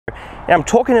And I'm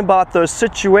talking about those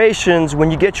situations when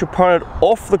you get your opponent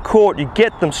off the court, you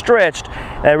get them stretched,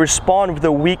 and they respond with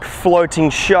a weak floating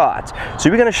shot. So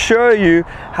we're going to show you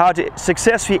how to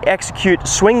successfully execute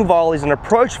swing volleys and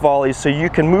approach volleys so you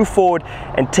can move forward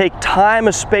and take time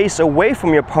or space away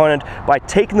from your opponent by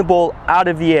taking the ball out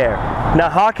of the air. Now,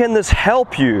 how can this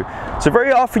help you? So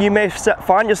very often you may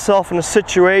find yourself in a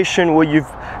situation where you've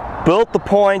built the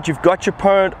point, you've got your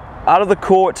opponent out of the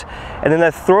court, and then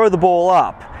they throw the ball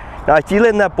up. Now, if you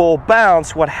let that ball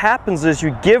bounce, what happens is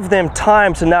you give them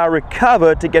time to now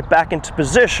recover to get back into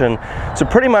position. So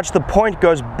pretty much the point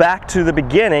goes back to the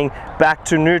beginning, back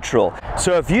to neutral.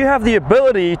 So if you have the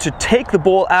ability to take the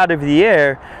ball out of the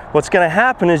air, what's going to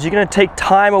happen is you're going to take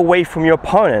time away from your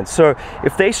opponent. So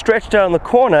if they stretch out in the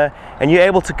corner and you're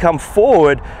able to come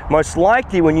forward, most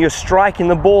likely when you're striking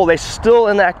the ball, they're still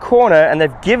in that corner and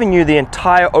they've given you the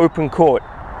entire open court.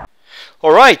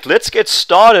 Alright, let's get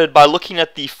started by looking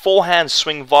at the forehand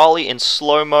swing volley in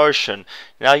slow motion.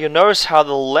 Now you'll notice how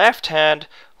the left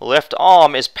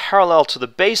arm is parallel to the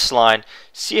baseline.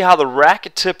 See how the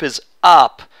racket tip is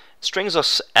up, strings are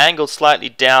angled slightly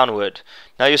downward.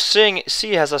 Now you're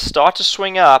see as I start to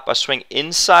swing up, I swing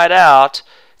inside out,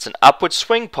 it's an upward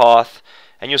swing path,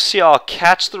 and you'll see I'll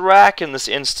catch the racket in this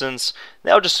instance.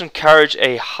 That'll just encourage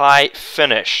a high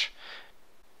finish.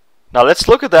 Now let's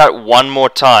look at that one more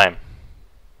time.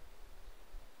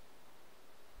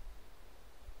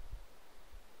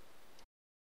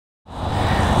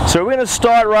 So we're going to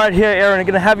start right here, Aaron. I'm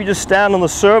going to have you just stand on the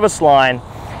service line,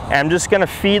 and I'm just going to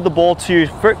feed the ball to you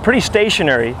pretty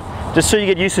stationary, just so you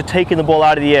get used to taking the ball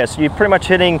out of the air. So you're pretty much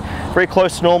hitting very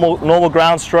close to normal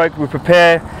ground stroke. We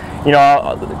prepare, you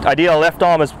know, ideal left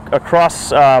arm is across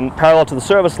parallel to the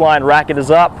service line, racket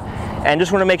is up, and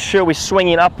just want to make sure we're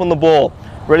swinging up on the ball,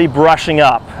 really brushing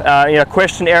up. You know, a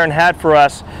question Aaron had for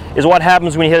us is what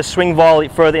happens when you hit a swing volley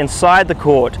further inside the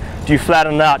court? Do you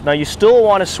flatten out? Now you still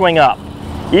want to swing up.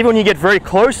 Even when you get very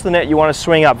close to the net, you want to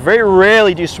swing up. Very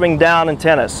rarely do you swing down in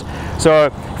tennis.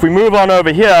 So if we move on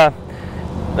over here,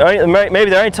 maybe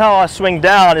the only time I swing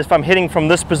down is if I'm hitting from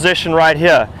this position right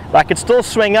here. But I could still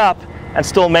swing up and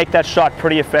still make that shot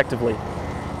pretty effectively.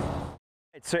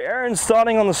 So Aaron's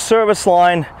starting on the service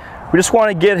line. We just want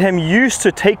to get him used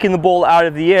to taking the ball out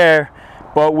of the air,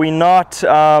 but we're not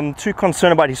too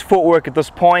concerned about his footwork at this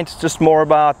point. It's just more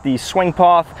about the swing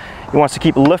path. He wants to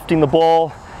keep lifting the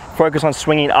ball. Focus on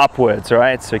swinging upwards, all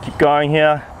right? So keep going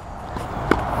here.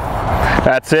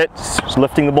 That's it. Just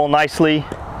lifting the ball nicely.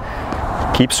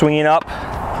 Keep swinging up.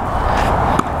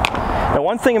 Now,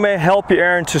 one thing that may help you,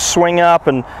 Aaron, to swing up,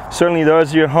 and certainly those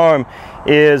of you at home,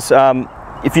 is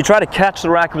if you try to catch the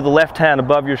racket with the left hand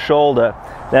above your shoulder,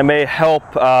 that may help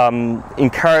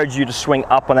encourage you to swing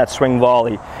up on that swing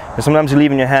volley. And sometimes you're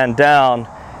leaving your hand down,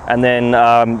 and then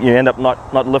you end up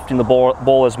not lifting the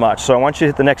ball as much. So once you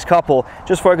hit the next couple,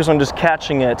 just focus on just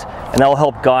catching it, and that'll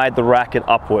help guide the racket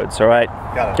upwards, all right?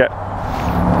 Got it. Okay.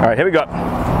 All right, here we go.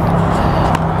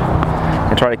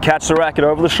 And try to catch the racket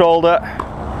over the shoulder.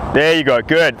 There you go,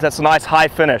 good. That's a nice high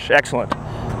finish, excellent.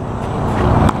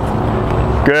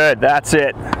 Good, that's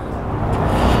it.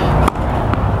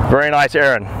 Very nice,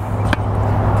 Aaron.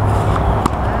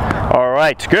 All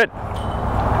right, good.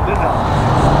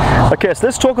 Okay, so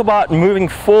let's talk about moving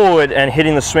forward and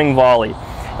hitting the swing volley.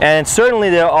 And certainly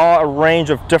there are a range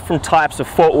of different types of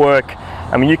footwork.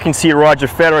 I mean, you can see Roger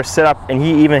Federer set up, and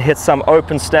he even hits some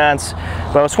open stance.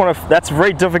 But I just want to, that's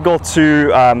very difficult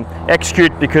to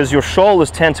execute because your shoulders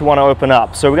tend to want to open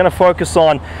up. So we're going to focus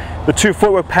on the two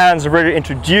footwork patterns that were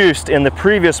introduced in the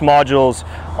previous modules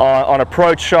on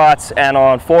approach shots and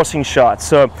on forcing shots.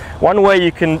 So one way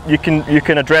you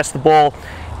can address the ball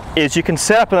is you can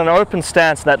set up in an open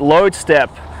stance, that load step,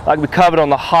 like we covered on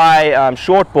the high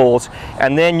short balls,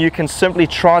 and then you can simply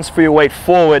transfer your weight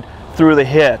forward through the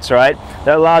hits, right?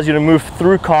 That allows you to move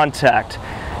through contact.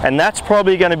 And that's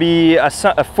probably going to be a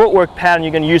footwork pattern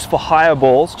you're going to use for higher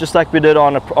balls, just like we did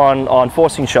on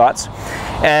forcing shots.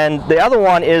 And the other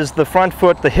one is the front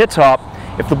foot, the hit hop.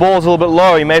 If the ball is a little bit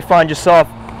low, you may find yourself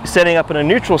setting up in a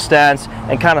neutral stance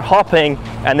and kind of hopping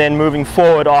and then moving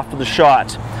forward after the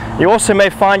shot. You also may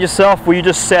find yourself where you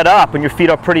just set up and your feet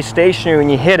are pretty stationary when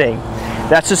you're hitting.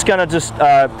 That's just going to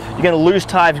you're going to lose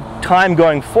time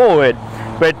going forward.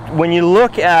 But when you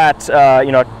look at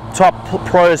you know, top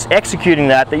pros executing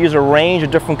that, they use a range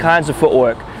of different kinds of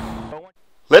footwork.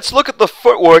 Let's look at the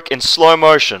footwork in slow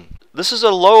motion. This is a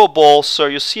lower ball, so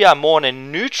you'll see I'm more in a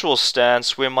neutral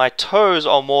stance where my toes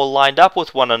are more lined up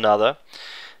with one another.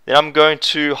 Then I'm going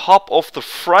to hop off the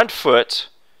front foot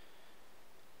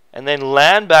and then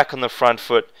land back on the front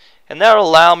foot, and that'll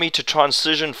allow me to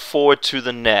transition forward to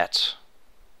the net.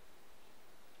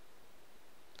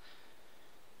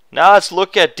 Now let's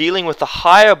look at dealing with the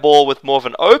higher ball with more of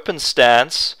an open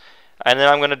stance, and then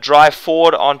I'm going to drive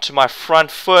forward onto my front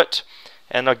foot,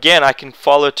 and again I can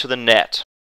follow to the net.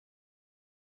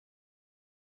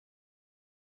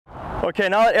 Okay,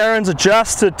 now that Aaron's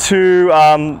adjusted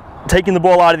to taking the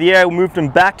ball out of the air, we moved him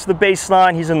back to the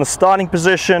baseline. He's in the starting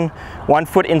position, 1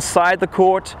 foot inside the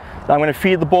court. Now I'm going to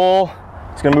feed the ball.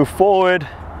 He's going to move forward.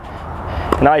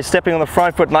 Now he's stepping on the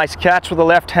front foot, nice catch with the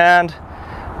left hand.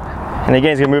 And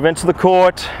again, he's going to move into the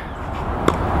court.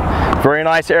 Very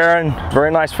nice, Aaron.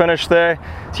 Very nice finish there.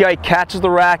 See how he catches the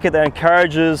racket, that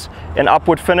encourages an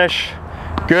upward finish.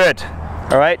 Good.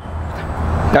 All right.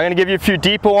 Now I'm going to give you a few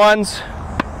deeper ones.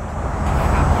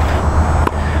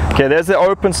 Okay, there's the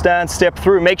open stance, step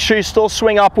through. Make sure you still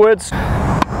swing upwards.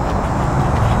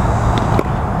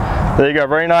 There you go,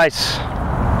 very nice.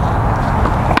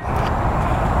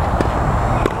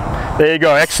 There you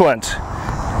go, excellent.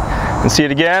 And see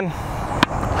it again.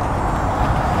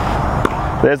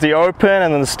 There's the open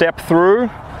and then the step through.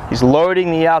 He's loading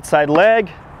the outside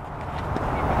leg.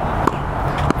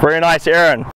 Very nice,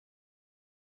 Aaron.